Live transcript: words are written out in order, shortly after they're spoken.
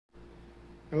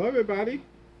Hello, everybody.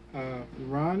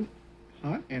 Ron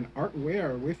Hunt and Art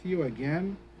Ware are with you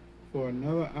again for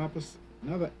another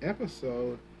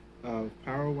episode of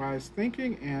Power-Wise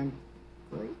Thinking and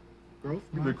Growth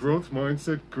The Mindset. Growth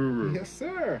Mindset Guru. Yes,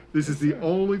 sir. This Yes, is the sir.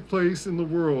 only place in the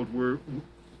world where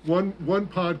one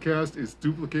podcast is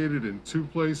duplicated in two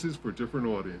places for different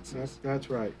audiences. That's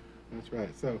right. That's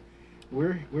right. So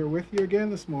we're with you again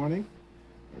this morning,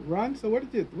 Ron. So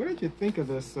what did you think of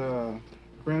this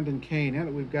Brandon Kane? Now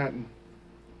that we've gotten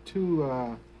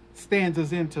two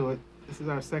stanzas into it, this is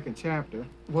our second chapter.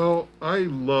 Well, I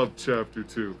love Chapter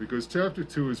 2 because Chapter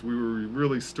 2 is where we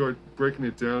really start breaking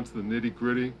it down to the nitty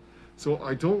gritty. So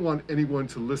I don't want anyone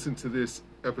to listen to this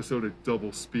episode at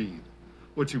double speed.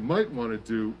 What you might want to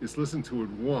do is listen to it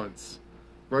once,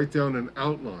 write down an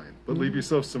outline, but leave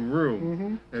yourself some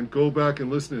room, and go back and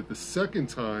listen to it the second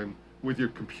time with your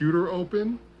computer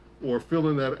open or fill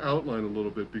in that outline a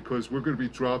little bit because we're going to be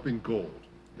dropping gold.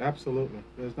 Absolutely.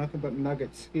 There's nothing but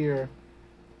nuggets here,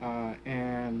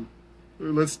 and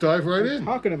Let's dive right we're in.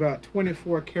 talking about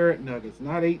 24 karat nuggets,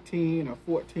 not 18 or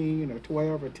 14 or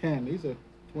 12 or 10. These are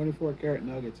 24 karat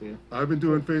nuggets here. I've been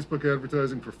doing Facebook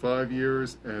advertising for 5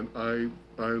 years, and I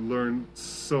learned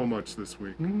so much this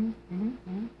week.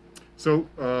 So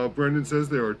Brendan says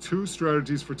there are 2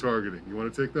 strategies for targeting. You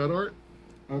want to take that, Art?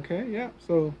 Okay, yeah.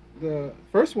 So the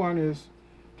first one is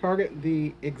target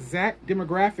the exact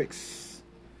demographics.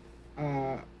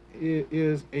 It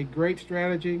is a great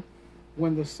strategy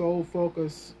when the sole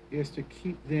focus is to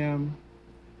keep them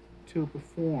to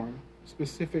perform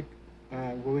specific,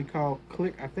 what we call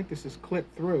click. I think this is click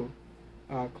through,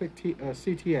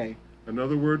 CTA.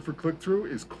 Another word for click-through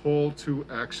is call to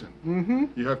action. Mm-hmm.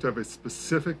 You have to have a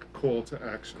specific call to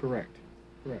action. Correct.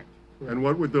 Correct. And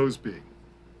what would those be?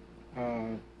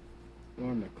 On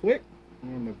the click,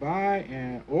 on the buy,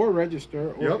 and or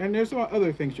register, or, Yep. and there's some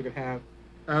other things you could have.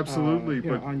 Absolutely,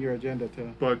 on your agenda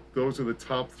to. but those are the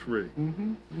top 3.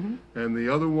 Mm-hmm, mm-hmm. And the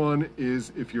other one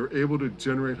is if you're able to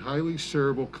generate highly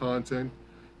shareable content,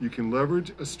 you can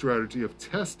leverage a strategy of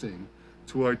testing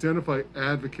to identify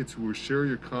advocates who will share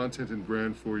your content and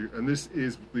brand for you. And this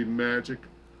is the magic.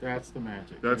 That's the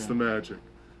magic. That's the magic.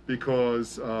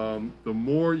 Because the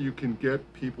more you can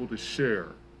get people to share,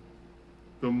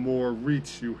 the more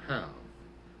reach you have.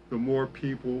 The more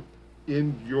people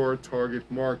in your target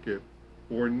market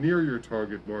or near your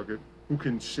target market who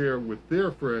can share with their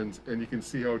friends, and you can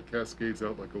see how it cascades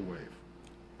out like a wave.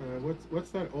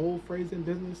 What's that old phrase in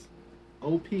business?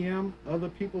 OPM, other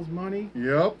people's money,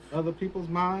 Yep. other people's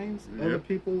minds, Yep. other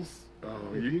people's. Oh,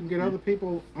 If you can get other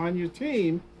people on your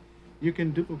team, you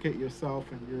can duplicate yourself,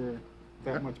 and you're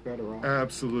that much better off.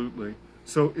 Absolutely.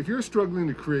 So if you're struggling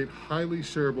to create highly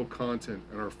shareable content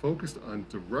and are focused on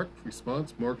direct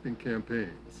response marketing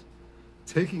campaigns,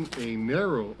 taking a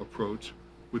narrow approach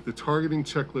with the targeting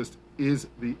checklist is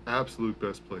the absolute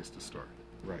best place to start.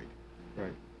 Right,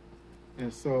 right.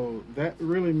 And so that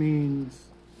really means,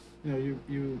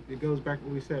 it goes back to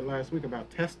what we said last week about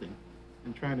testing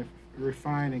and trying to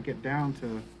refine and get down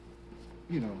to,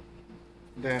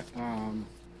 that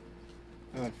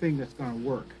thing that's going to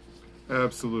work.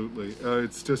 Absolutely.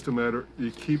 It's just a matter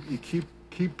you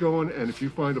keep going, and if you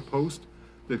find a post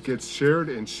that gets shared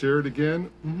and shared again,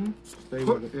 Stay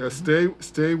with it.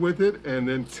 stay with it, and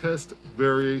then test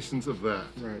variations of that.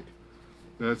 Right.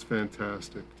 That's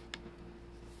fantastic.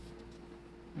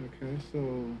 Okay,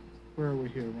 so where are we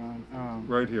here, Ron?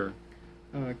 Right here.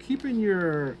 Keeping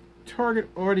your target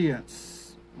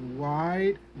audience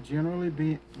wide,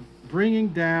 generally bringing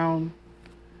down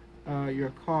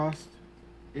your cost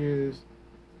is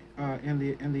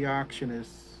in the auction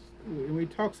is. He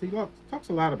talks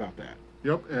a lot about that.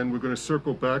 Yep, and we're going to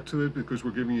circle back to it because we're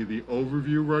giving you the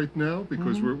overview right now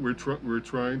because we're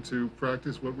trying to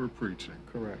practice what we're preaching.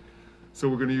 Correct. So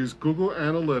we're going to use Google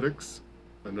Analytics,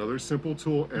 another simple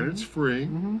tool, and it's free,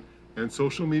 and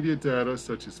social media data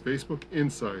such as Facebook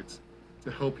Insights to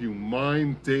help you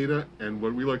mine data and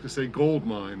what we like to say gold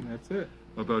mine That's it.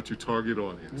 about your target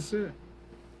audience. That's it.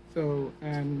 So,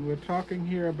 and we're talking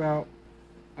here about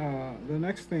the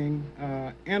next thing,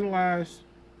 analyze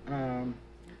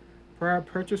prior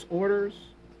purchase orders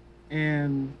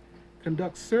and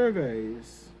conduct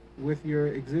surveys with your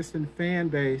existing fan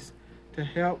base to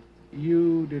help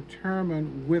you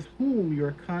determine with whom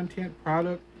your content,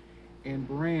 product, and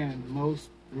brand most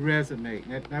resonate.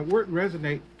 That word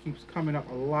resonate keeps coming up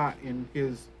a lot in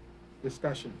his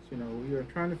discussions. You're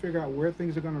trying to figure out where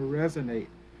things are going to resonate.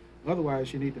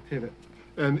 Otherwise, you need to pivot.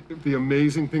 And the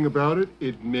amazing thing about it,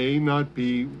 it may not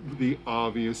be the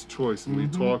obvious choice. And we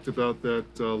talked about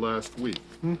that last week.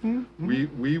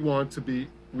 We want to be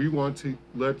we want to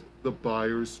let the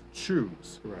buyers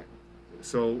choose. Correct.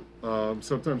 So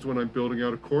sometimes when I'm building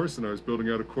out a course, and I was building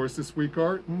out a course this week,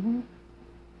 Art,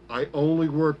 I only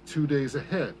work 2 days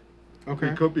ahead.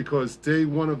 Okay. Because day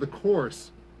one of the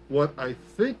course, what I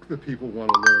think the people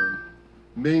want to learn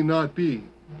may not be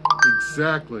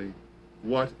exactly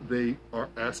what they are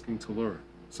asking to learn.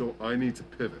 So I need to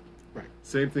pivot. Right.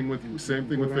 Same thing with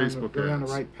Facebook Go down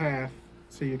ads. the right path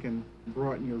so you can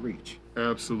broaden your reach.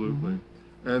 Absolutely.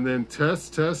 And then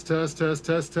test.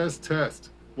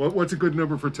 What's a good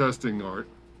number for testing, Art?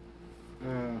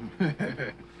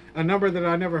 A number that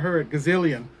I never heard,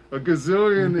 gazillion. A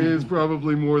gazillion is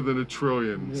probably more than a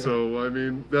trillion. Yeah. So I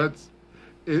mean, that's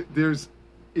it.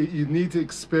 You need to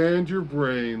expand your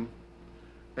brain,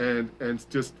 and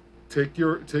just take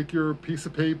your piece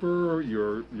of paper or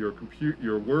your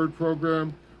Word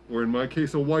program, or in my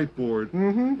case a whiteboard,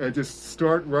 and just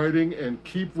start writing and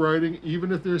keep writing,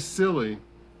 even if they're silly.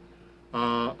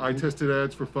 I tested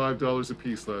ads for $5 a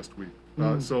piece last week.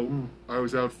 So I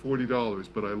was out $40,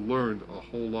 but I learned a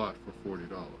whole lot for $40.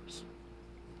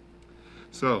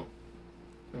 So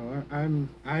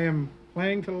I am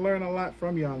planning to learn a lot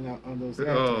from you on those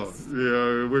ad tests.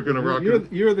 yeah, we're gonna rock it.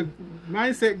 You're the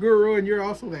mindset guru, and you're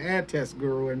also the ad test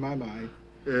guru in my mind.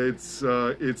 It's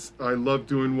I love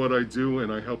doing what I do,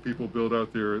 and I help people build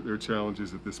out their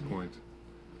challenges at this point.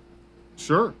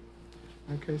 Sure.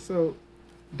 Okay, so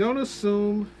don't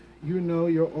assume you know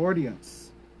your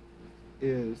audience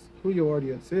is, who your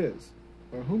audience is,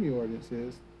 or whom your audience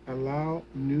is. Allow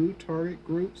new target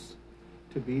groups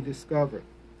to be discovered.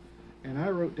 And I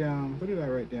wrote down, what did I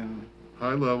write down?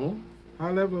 High level.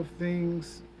 High level of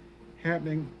things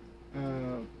happening,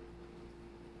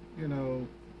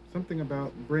 something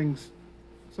about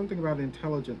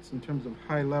intelligence in terms of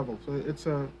high level. So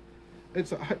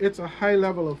it's a high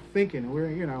level of thinking. Where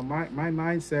my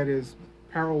mindset is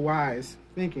Power-Wise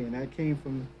thinking. That came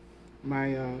from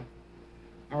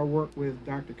our work with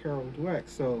Dr. Carol Dweck.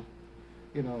 So,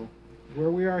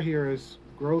 where we are here is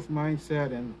growth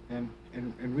mindset and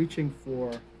reaching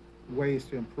for ways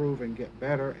to improve and get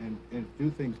better and do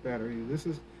things better. This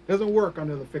doesn't work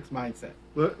under the fixed mindset.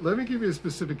 Let me give you a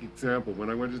specific example. When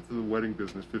I went into the wedding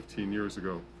business 15 years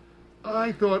ago,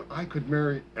 I thought I could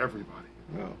marry everybody.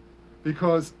 Oh.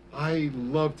 Because I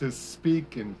love to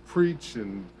speak and preach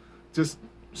and just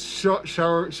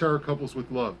shower couples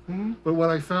with love. But what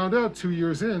I found out 2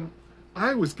 years in,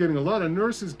 I was getting a lot of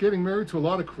nurses getting married to a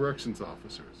lot of corrections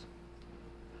officers.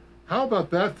 How about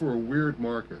that for a weird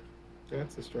market?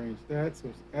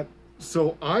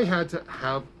 So I had to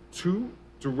have 2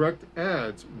 direct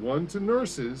ads, one to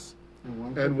nurses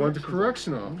and one to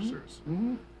correction officers.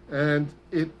 And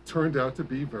it turned out to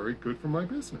be very good for my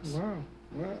business. Wow.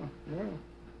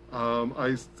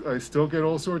 I still get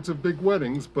all sorts of big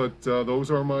weddings, but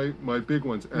those are my big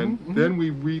ones. And then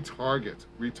we retarget.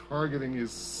 Retargeting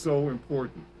is so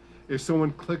important. If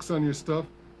someone clicks on your stuff,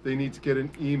 they need to get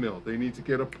an email. They need to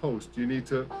get a post. You need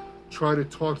to try to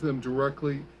talk to them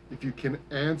directly. If you can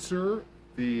answer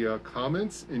the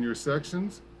comments in your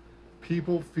sections,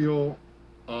 people feel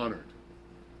honored.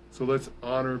 So let's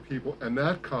honor people, and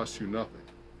that costs you nothing.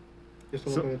 Just a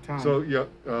little bit of time. So yeah,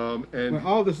 and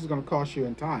all this is going to cost you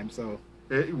in time. So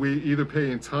we either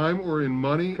pay in time or in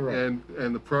money. Correct.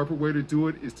 And the proper way to do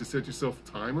it is to set yourself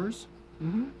timers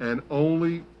and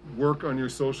only work on your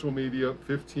social media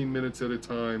 15 minutes at a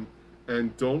time,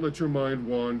 and don't let your mind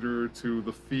wander to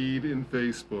the feed in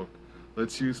Facebook.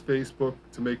 Let's use Facebook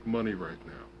to make money right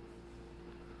now.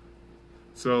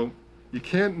 So you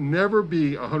can't never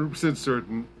be 100%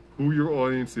 certain who your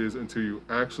audience is until you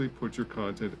actually put your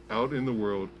content out in the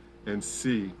world and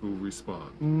see who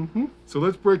responds. So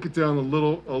let's break it down a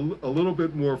little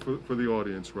bit more for the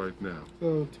audience right now.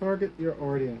 So target your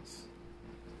audience.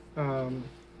 As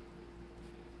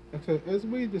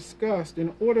we discussed,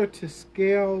 in order to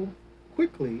scale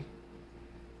quickly,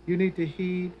 you need to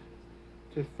heed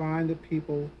to find the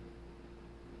people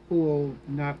who will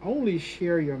not only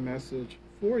share your message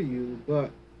for you,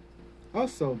 but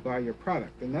also buy your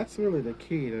product. And that's really the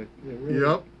key to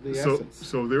the essence.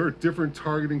 So there are different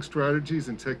targeting strategies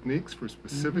and techniques for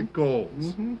specific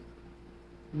goals.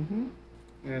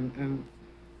 And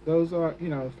those are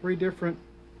 3 different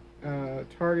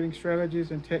targeting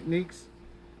strategies and techniques.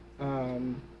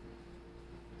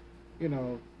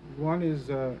 One is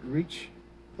reach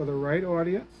for the right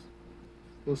audience.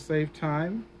 Will save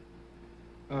time,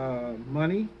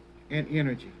 money, and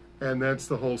energy. And that's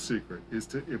the whole secret, is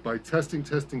by testing,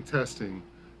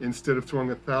 instead of throwing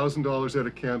 $1,000 at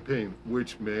a campaign,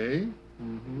 which may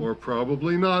or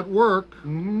probably not work,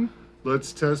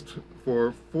 let's test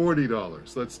for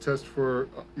 $40. Let's test for,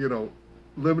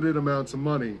 limited amounts of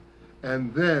money,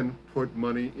 and then put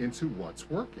money into what's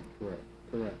working. Correct.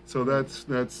 Correct. So that's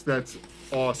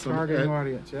awesome. Targeting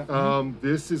audience. Yeah.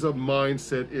 This is a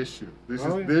mindset issue.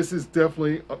 Yeah. This is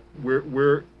definitely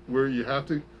where you have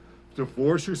to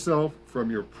divorce yourself from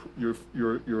your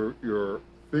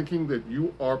thinking that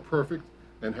you are perfect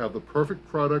and have the perfect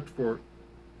product for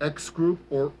X group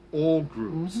or all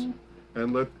groups,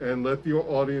 and let your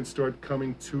audience start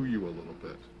coming to you a little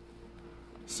bit.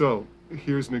 So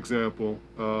here's an example,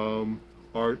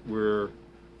 Art, where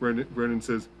Brendan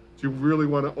says, do you really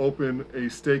want to open a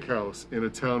steakhouse in a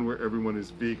town where everyone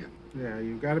is vegan? Yeah,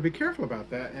 you've got to be careful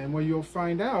about that. And what you'll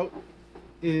find out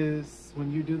is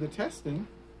when you do the testing,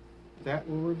 that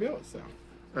will reveal itself.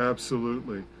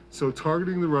 Absolutely. So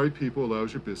targeting the right people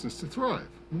allows your business to thrive.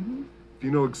 Mm-hmm. If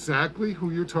you know exactly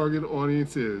who your target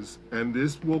audience is, and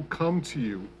this will come to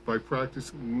you by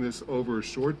practicing this over a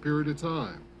short period of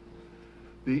time,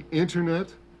 the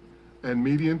internet and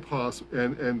media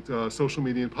and social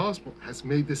media impossible has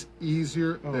made this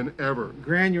easier than ever.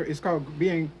 Granular. It's called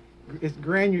being. It's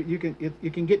granular. You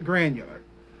can get granular.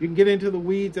 You can get into the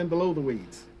weeds and below the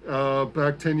weeds.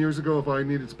 Back 10 years ago, if I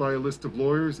needed to buy a list of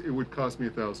lawyers, it would cost me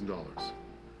 $1,000.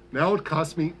 Now it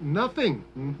costs me nothing.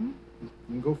 Mm-hmm. You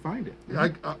can go find it.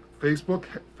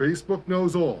 Facebook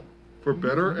knows all, for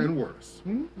better and worse.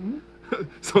 Mm-hmm.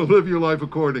 So live your life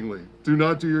accordingly. Do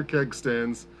not do your keg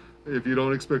stands if you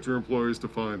don't expect your employers to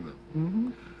find them. Mm-hmm.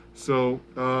 So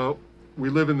we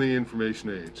live in the information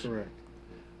age. Correct.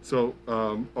 So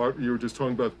Art, you were just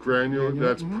talking about granular.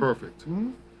 That's perfect.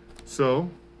 Mm-hmm. So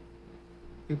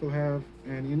people have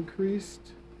an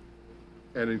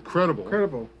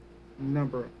incredible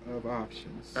number of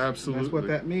options. Absolutely. And that's what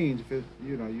that means. If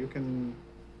you can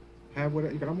have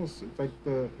what you can almost, it's like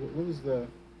you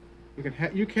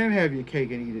can have your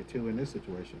cake and eat it too in this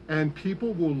situation. And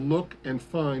people will look and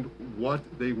find what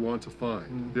they want to find.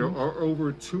 Mm-hmm. There are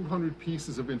over 200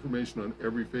 pieces of information on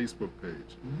every Facebook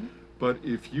page. Mm-hmm. But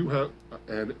if you have,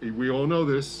 and we all know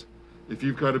this, if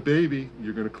you've got a baby,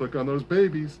 you're going to click on those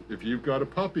babies. If you've got a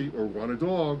puppy or want a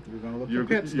dog, you're going to look at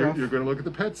the pet stuff. You're going to look at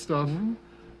the pet stuff.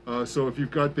 Mm-hmm. So if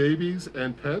you've got babies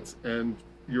and pets and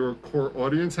your core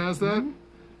audience has that,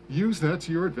 use that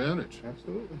to your advantage.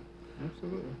 Absolutely.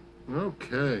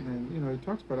 Okay. And he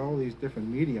talks about all these different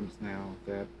mediums now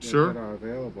that are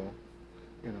available.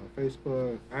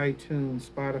 Facebook, iTunes,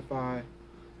 Spotify,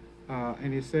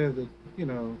 and he said that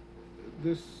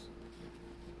this.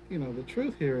 The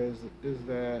truth here is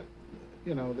that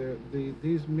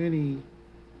these many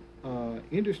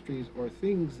industries or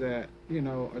things that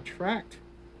attract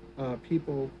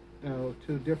people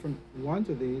to different ones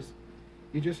of these.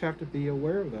 You just have to be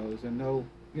aware of those and know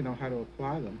how to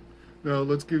apply them. Now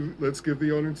let's give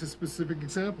the audience a specific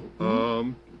example.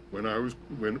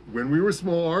 Mm-hmm. When we were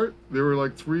small, Art, there were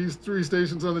like three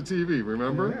stations on the TV.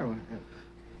 Remember? Yeah.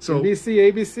 So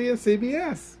NBC, ABC, and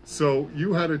CBS. So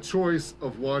you had a choice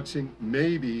of watching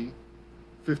maybe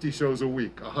 50 shows a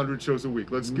week, 100 shows a week.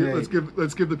 Let's give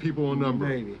the people a number.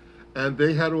 Maybe. And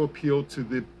they had to appeal to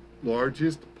the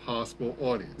largest possible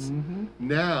audience. Mm-hmm.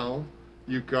 Now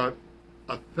you've got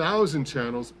 1,000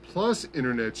 channels plus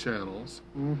internet channels.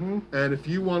 Mm-hmm. And if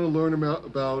you want to learn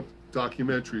about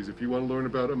documentaries, if you want to learn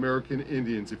about American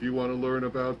Indians, if you want to learn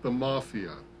about the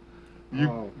mafia,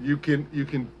 you can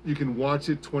watch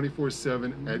it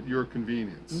 24/7 at your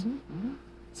convenience. Mm-hmm. Mm-hmm.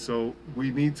 So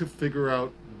we need to figure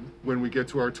out when we get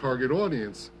to our target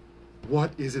audience,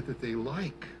 what is it that they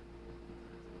like?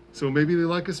 So maybe they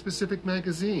like a specific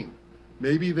magazine.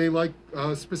 Maybe they like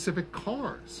specific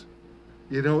cars.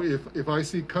 If I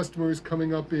see customers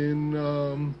coming up in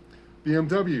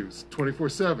BMWs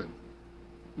 24/7,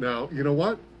 now you know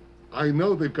what? I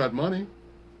know they've got money.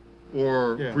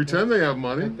 Or pretend they have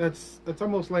money. That's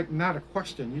almost like not a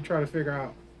question. You try to figure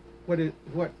out what you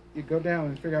go down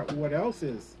and figure out what else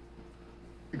is.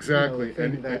 Exactly,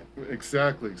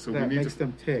 exactly. So that we need makes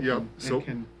them tick. Yeah.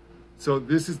 So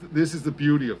this is the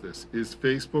beauty of this is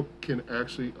Facebook can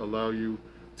actually allow you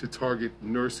to target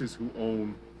nurses who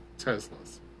own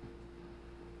Teslas.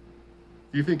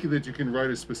 Do you think that you can write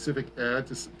a specific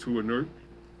ad to a nurse?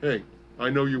 Hey, I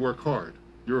know you work hard.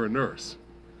 You're a nurse.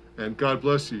 And God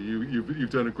bless you. You've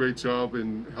done a great job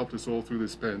and helped us all through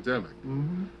this pandemic.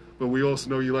 Mm-hmm. But we also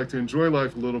know you like to enjoy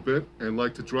life a little bit and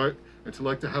like to drive and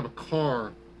to have a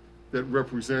car that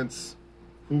represents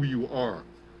who you are.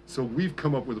 So we've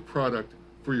come up with a product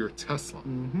for your Tesla.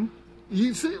 Mm-hmm.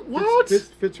 You say what? This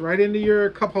fits right into your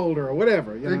cup holder or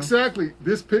whatever. Exactly.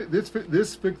 This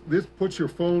puts your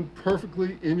phone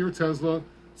perfectly in your Tesla,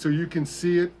 so you can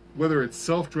see it whether it's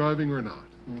self-driving or not.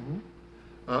 Mm-hmm.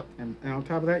 And on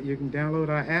top of that, you can download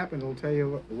our app, and it'll tell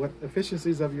you what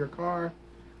efficiencies of your car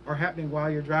are happening while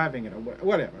you're driving it, or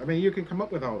whatever. I mean, you can come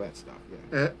up with all that stuff.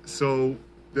 Yeah. So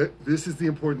this is the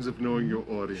importance of knowing your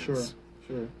audience.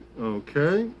 Sure.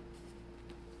 Okay.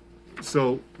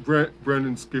 So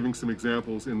Brendan's giving some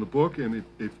examples in the book, and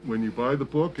when you buy the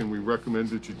book, and we recommend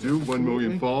that you do, 1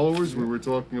 million followers, we were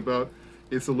talking about,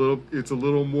 it's a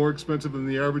little more expensive than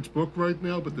the average book right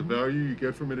now, but the value you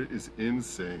get from it is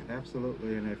insane.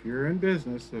 Absolutely. And if you're in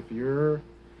business, if you're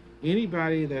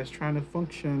anybody that's trying to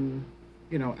function,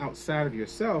 outside of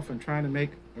yourself and trying to make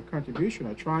a contribution,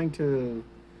 or trying to,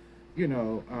 in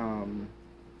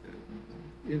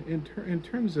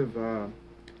terms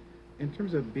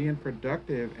of being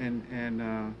productive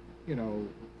and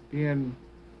being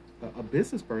a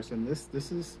business person,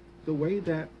 this is the way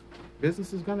that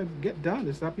business is going to get done.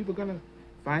 It's how people are going to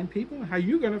find people, and how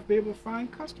you're going to be able to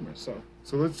find customers.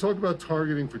 So let's talk about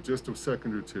targeting for just a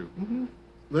second or two. Mm-hmm.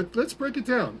 Let's break it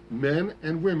down. Men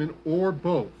and women, or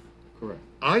both. Correct.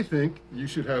 I think you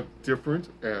should have different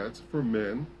ads for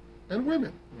men and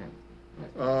women.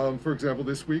 Right. For example,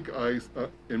 this week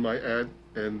in my ad,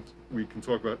 and we can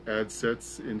talk about ad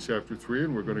sets in chapter 3,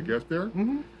 and we're going to get there.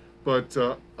 Mm-hmm. But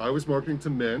I was marketing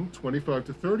to men 25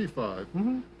 to 35.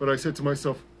 Mm-hmm. But I said to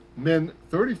myself, men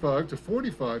 35 to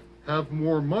 45 have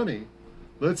more money.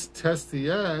 Let's test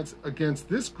the ads against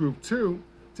this group too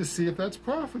to see if that's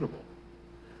profitable.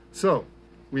 So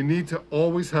we need to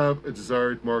always have a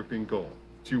desired marketing goal.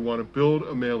 Do you want to build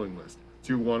a mailing list?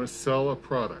 Do you want to sell a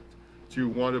product? Do you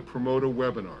want to promote a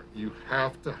webinar? You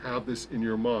have to have this in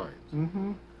your mind,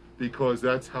 Mm-hmm. because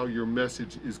that's how your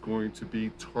message is going to be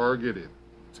targeted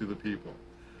to the people.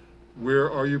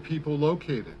 Where are your people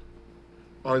located?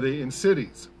 Are they in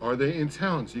cities? Are they in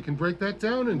towns? You can break that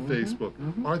down in Facebook.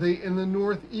 Mm-hmm. Are they in the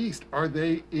Northeast? Are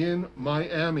they in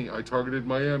Miami? I targeted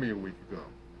Miami a week ago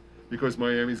because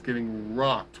Miami's getting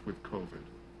rocked with COVID,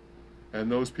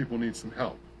 and those people need some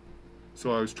help.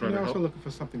 So I was trying to They're help. also looking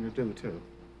for something to do too,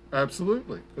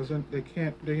 Absolutely. because then they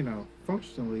can't,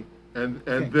 functionally And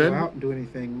can't then go out and do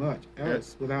anything much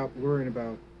else without worrying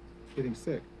about getting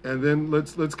sick. And then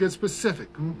let's get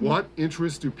specific. Mm-hmm. What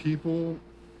interests do people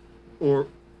or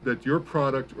that your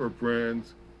product or brand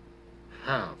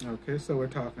have? Okay, so we're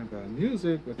talking about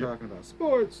music, we're talking about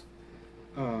sports,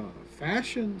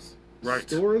 fashions, Right.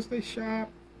 stores they shop,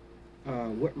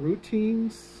 what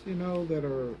routines that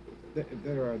are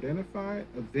identified,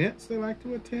 events they like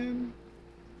to attend,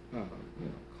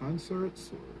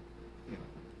 concerts, or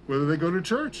Whether they go to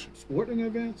church. sporting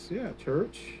events,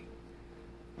 church.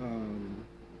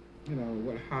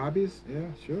 What hobbies? Yeah,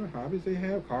 sure, hobbies they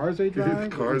have, cars they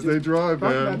drive. Cars they drive,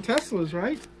 Talking man. about Teslas,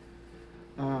 right?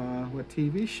 What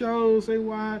TV shows they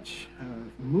watch,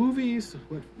 movies.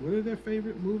 What are their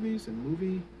favorite movies and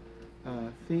movie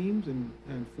themes and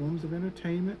forms of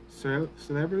entertainment?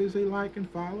 Celebrities they like and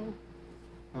follow.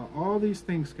 All these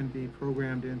things can be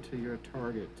programmed into your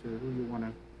target to who you want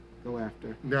to go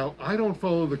after. Now, I don't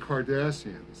follow the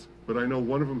Kardashians, but I know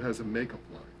one of them has a makeup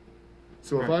line.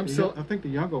 So if I'm I think the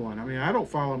younger one. I mean, I don't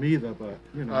follow them either, but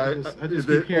I just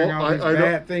they- keep hearing all these I know-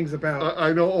 bad things about.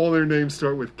 I know all their names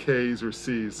start with K's or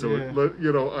C's. So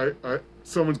Yeah.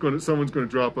 someone's going to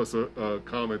drop us a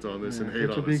comment on this and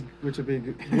hate on us. Which would be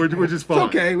good. Which is fine.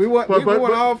 It's okay. We want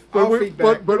all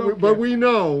feedback. But we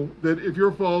know that if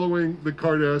you're following the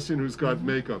Kardashian who's got Mm-hmm.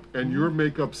 makeup, and your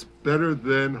makeup's better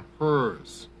than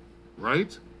hers,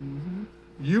 right? Mm-hmm.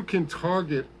 You can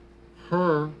target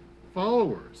her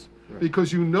followers Right.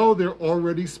 because you know they're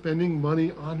already spending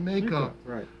money on makeup.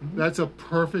 Right. Mhm. That's a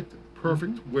perfect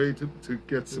way to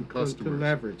get some customers. To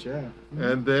leverage, yeah. Mhm.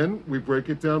 And then we break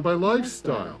it down by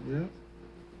lifestyle. Yeah.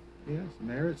 Yes.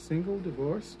 Married, single,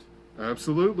 divorced.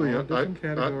 Absolutely. All different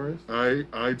categories.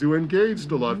 I do engaged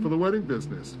a lot for the wedding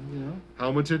business.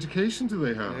 How much education do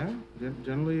they have? Yeah.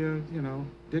 Generally,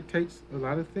 dictates a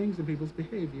lot of things in people's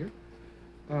behavior.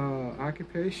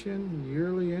 Occupation,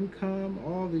 yearly income,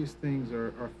 all these things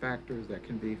are factors that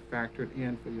can be factored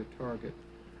in for your target.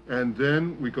 And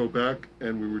then we go back,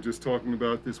 and we were just talking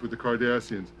about this with the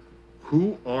Kardashians.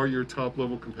 Who are your top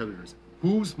level competitors?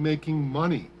 Who's making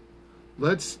money?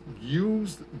 Let's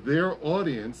use their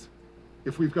audience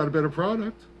if we've got a better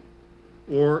product,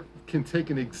 or can take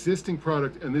an existing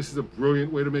product, and this is a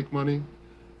brilliant way to make money.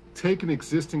 Take an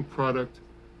existing product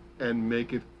and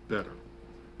make it better.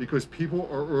 Because people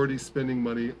are already spending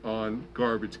money on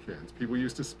garbage cans. People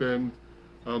used to spend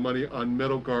money on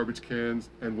metal garbage cans,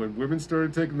 and when women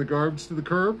started taking the garbage to the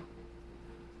curb,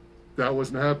 that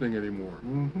wasn't happening anymore.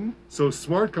 Mm-hmm. So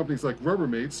smart companies like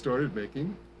Rubbermaid started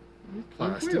making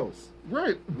plastic. Wheels.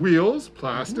 Right. Wheels,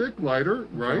 plastic, lighter,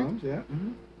 right? Drums, yeah.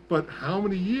 Mm-hmm. But how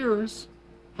many years?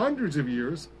 Hundreds of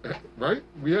years, right?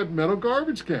 We had metal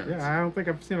garbage cans. Yeah, I don't think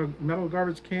I've seen a metal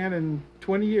garbage can in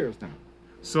 20 years now.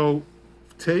 So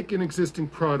take an existing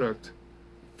product,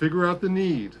 figure out the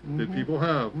need that people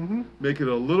have, make it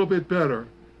a little bit better,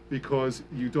 because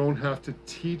you don't have to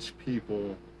teach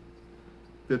people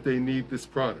that they need this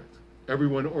product.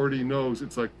 Everyone already knows.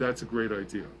 It's like, that's a great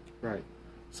idea. Right.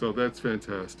 So that's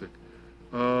fantastic.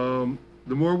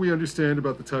 The more we understand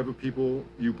about the type of people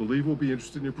you believe will be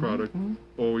interested in your product,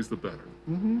 always the better.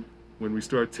 When we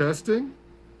start testing,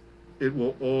 it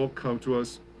will all come to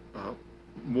us.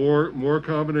 More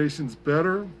combinations,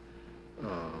 better.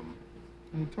 And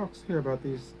he talks here about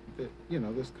these,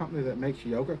 this company that makes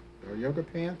yoga, or yoga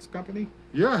pants company.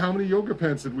 Yeah, how many yoga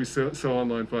pants did we sell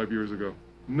online 5 years ago?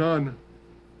 None.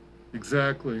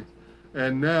 Exactly.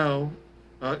 And now,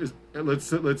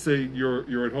 let's say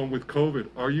you're at home with COVID.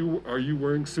 Are you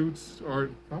wearing suits? Or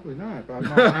probably not. But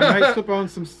I might slip on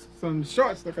some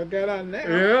shorts like I got on now.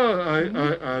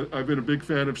 Yeah, I've been a big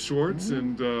fan of shorts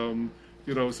and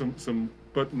some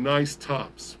but nice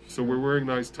tops. So we're wearing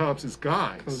nice tops as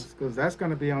guys. Because that's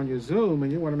going to be on your Zoom,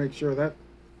 and you want to make sure that.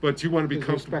 But you want to be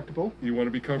respectable. You want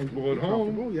to be comfortable at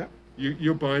home. Yeah.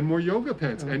 You're buying more yoga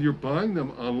pants, and you're buying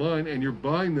them online, and you're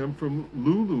buying them from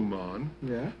Lululemon.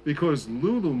 Yeah. Because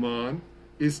Lululemon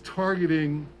is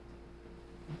targeting,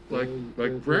 like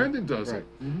Brandon does it.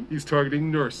 He's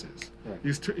targeting nurses. Right.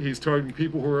 He's targeting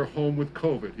people who are home with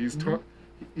COVID.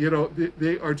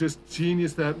 They are just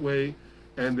genius that way,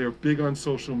 and they're big on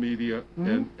social media,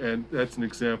 and that's an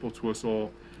example to us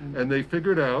all. And they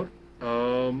figured out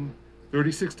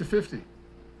 36 to 50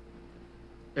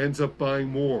 ends up buying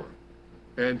more.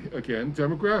 And again,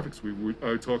 demographics.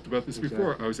 I talked about this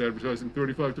before. I was advertising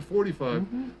 35 to 45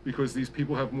 because these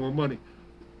people have more money.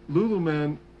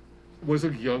 Lululemon was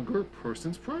a younger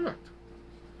person's product,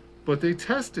 but they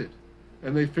tested,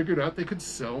 and they figured out they could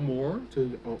sell more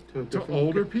to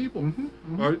older people.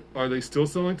 Are they still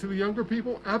selling to the younger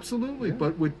people? Absolutely,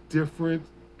 but with different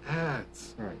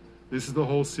ads. Right. This is the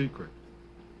whole secret.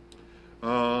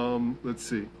 Let's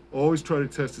see. Always try to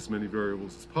test as many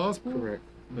variables as possible. Correct.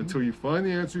 Until you find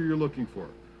the answer you're looking for.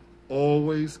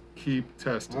 Always keep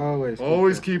testing.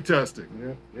 Always keep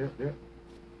testing. Yep.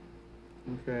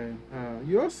 Okay.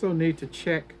 You also need to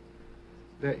check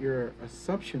that your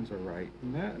assumptions are right,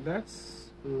 and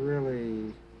that's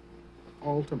really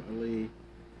ultimately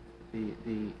the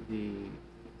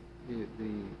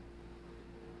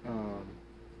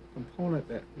component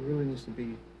that really needs to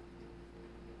be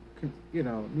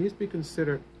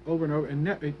considered over and over,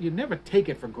 and you never take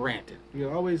it for granted.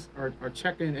 You always are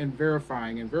checking and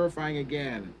verifying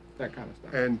again, that kind of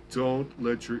stuff. And don't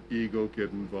let your ego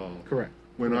get involved. Correct.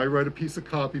 When I write a piece of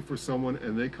copy for someone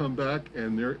and they come back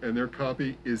and their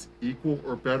copy is equal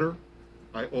or better,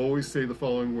 I always say the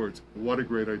following words: "What a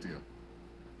great idea."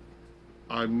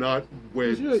 I'm not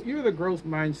wedged. You're the growth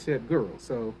mindset guru,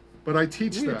 so. But I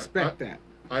teach that. Expect that.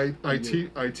 I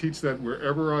teach that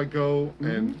wherever I go,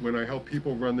 and when I help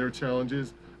people run their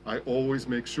challenges, I always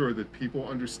make sure that people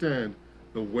understand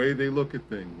the way they look at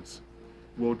things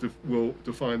will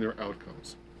define their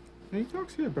outcomes. And he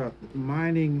talks here about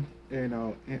mining,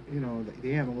 the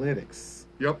analytics.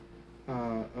 Yep.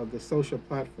 Of the social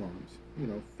platforms,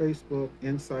 Facebook,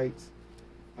 Insights,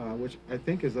 which I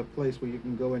think is a place where you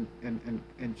can go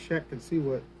and check and see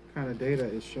what kind of data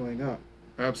is showing up.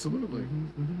 Absolutely.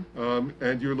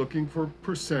 And you're looking for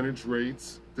percentage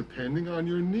rates, depending on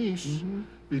your niche,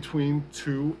 between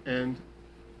 2 and,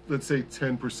 let's say,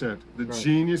 10%. The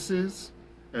geniuses,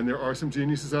 and there are some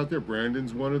geniuses out there,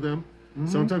 Brandon's one of them,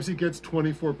 sometimes he gets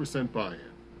 24% buy-in.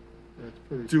 That's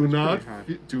pretty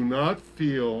Do not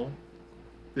feel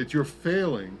that you're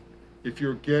failing if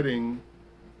you're getting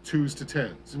 2s to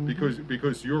 10s,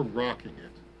 because you're rocking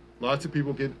it. Lots of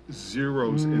people get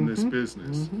zeros in this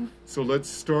business. So let's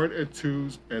start at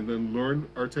 2s and then learn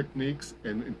our techniques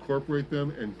and incorporate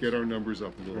them and get our numbers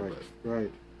up a little bit.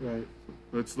 Right.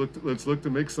 Let's look to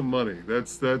make some money.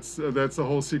 That's the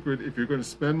whole secret. If you're going to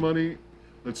spend money,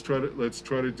 let's try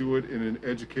to do it in an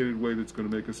educated way that's going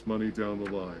to make us money down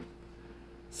the line.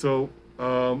 So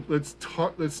let's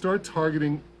start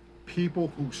targeting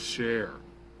people who share,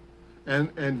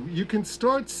 and you can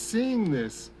start seeing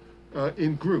this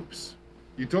in groups.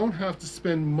 You don't have to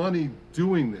spend money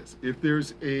doing this. If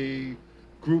there's a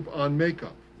group on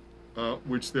makeup,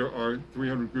 which there are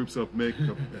 300 groups of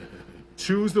makeup,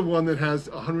 choose the one that has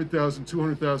 100,000,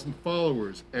 200,000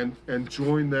 followers and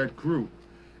join that group,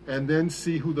 and then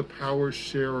see who the power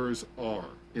sharers are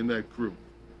in that group.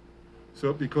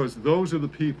 So, because those are the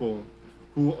people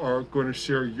who are going to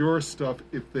share your stuff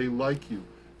if they like you.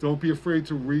 Don't be afraid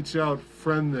to reach out,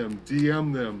 friend them,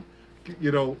 DM them,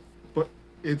 you know, but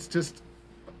it's just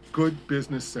good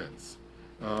business sense.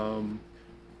 I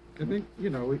think, you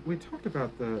know, we talked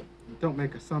about the don't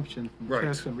make assumptions, Right.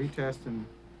 test and retest and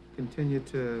continue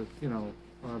to, you know,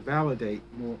 validate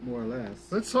more or less.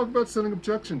 Let's talk about setting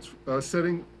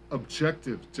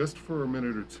objectives just for a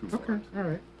minute or two. Okay, Art. all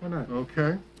right, why not?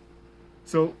 Okay.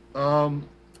 So,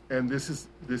 and this is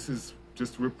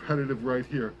just repetitive right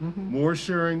here. More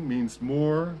sharing means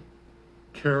more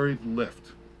carried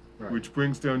lift, Right. which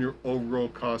brings down your overall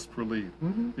cost per lead.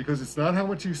 Because it's not how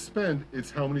much you spend, it's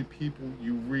how many people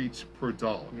you reach per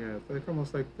dollar. Yeah, it's like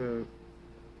almost like the,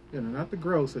 you know, not the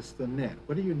gross, it's the net.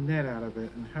 What do you net out of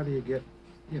it, and how do you get,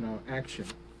 you know, action?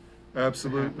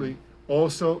 Absolutely.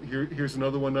 Also, here's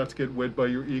another one, not to get wed by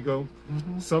your ego.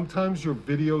 Sometimes your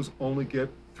videos only get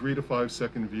 3 to 5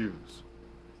 second views,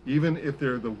 even if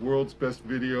they're the world's best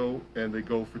video and they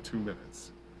go for 2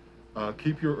 minutes.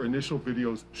 Keep your initial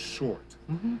videos short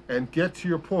and get to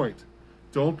your point.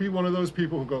 Don't be one of those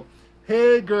people who go,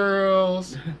 "Hey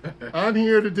girls, I'm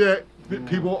here today."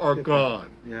 People are gone.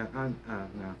 Yeah, no.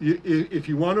 If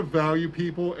you want to value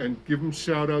people and give them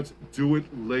shout outs, do it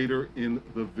later in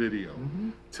the video.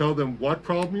 Tell them what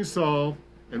problem you solve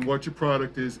and what your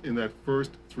product is in that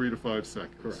first 3 to 5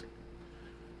 seconds. Correct.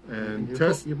 And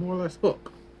You more or less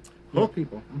hook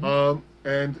people.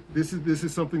 And this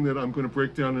is something that I'm going to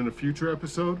break down in a future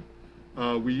episode.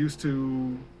 We used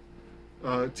to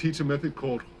teach a method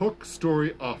called hook,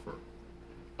 story, offer.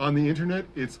 On the internet,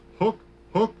 it's hook,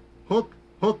 hook, hook,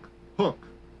 hook, hook.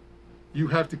 You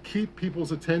have to keep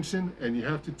people's attention, and you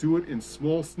have to do it in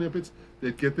small snippets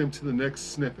that get them to the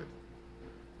next snippet.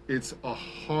 It's a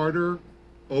harder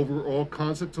overall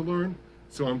concept to learn,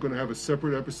 so I'm going to have a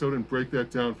separate episode and break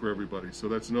that down for everybody. So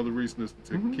that's another reason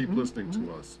to keep listening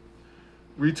to us.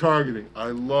 Retargeting. I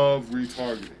love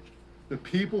retargeting. The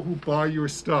people who buy your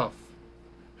stuff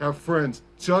have friends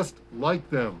just like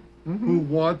them who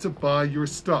want to buy your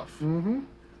stuff.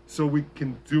 So we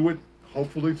can do it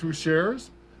hopefully through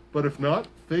shares, but if not,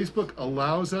 Facebook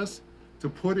allows us to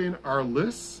put in our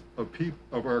lists of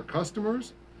our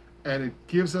customers, and it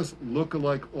gives us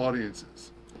lookalike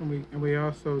audiences. And we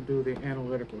also do the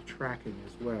analytical tracking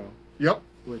as well. Yep.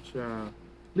 Which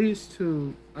leads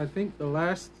to, I think, the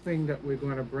last thing that we're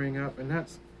going to bring up, and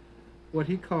that's what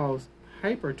he calls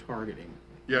hyper-targeting.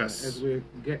 Yes. As we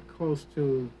get close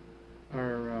to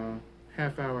our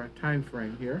half-hour time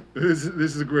frame here. This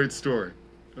is a great story.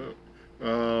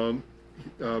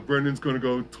 Brendan's going to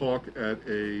go talk at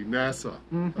a NASA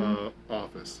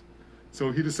office.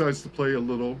 So he decides to play a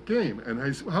little game. And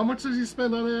how much does he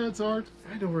spend on ads, Art?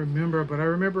 I don't remember, but I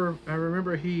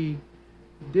remember he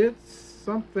did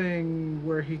something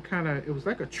where he it was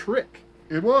like a trick.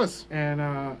 It was. And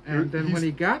then when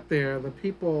he got there, the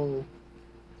people...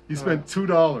 He spent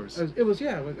 $2. It was,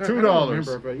 yeah. $2. I don't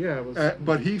remember, but yeah, it was.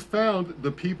 But he found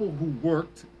the people who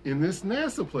worked in this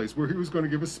NASA place where he was going to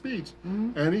give a speech,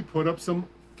 and he put up some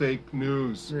fake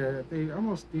news. Yeah, he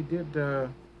did the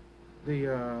what do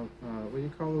you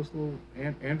call those little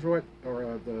Android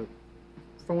or the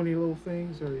phony little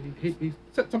things, or he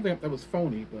set something up that was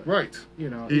phony, but right. You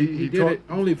know, he did it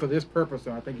only for this purpose,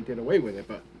 and I think he did away with it.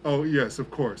 But yes,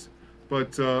 of course,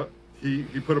 but. He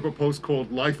put up a post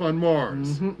called "Life on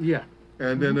Mars." Yeah.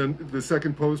 And then the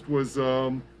second post was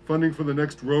funding for the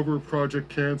next rover project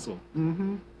canceled.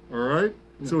 All right.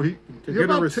 Yeah. So he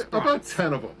about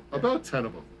 10 of them. Yeah. About 10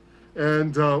 of them.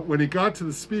 And when he got to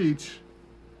the speech,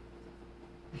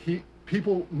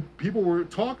 people were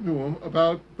talking to him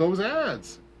about those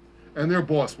ads, and their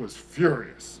boss was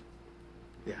furious.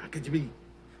 Yeah. Could you be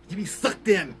sucked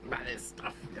in by this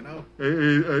stuff, you know?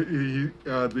 The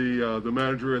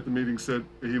manager at the meeting said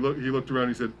he looked around.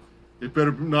 He said, "It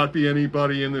better not be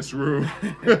anybody in this room."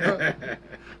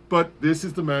 But this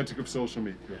is the magic of social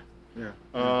media. Yeah.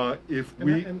 If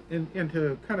and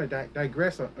to kind of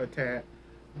digress a tad,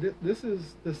 this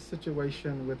is the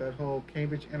situation with that whole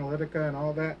Cambridge Analytica and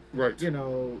all that. Right. You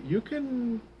know, you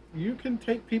can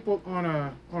take people on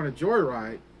a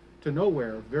joyride to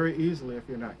nowhere very easily if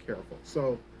you're not careful.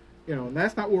 So. You know, and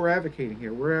that's not what we're advocating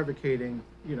here. We're advocating,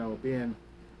 you know, being,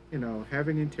 you know,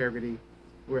 having integrity.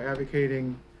 We're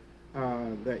advocating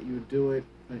that you do it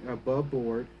above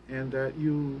board and that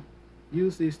you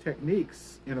use these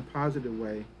techniques in a positive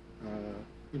way,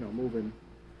 you know, moving,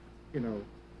 you know,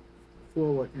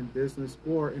 forward in business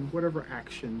or in whatever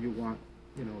action you want,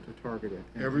 you know, to target it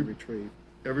and retrieve.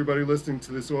 Everybody listening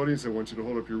to this audience, I want you to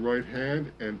hold up your right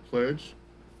hand and pledge,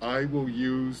 I will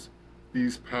use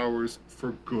these powers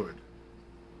for good.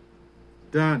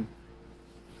 Done.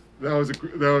 That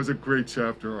was a great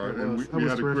chapter, Art, That and was we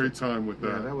had a terrific. great time with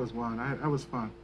Yeah, that. that was one. That was fun.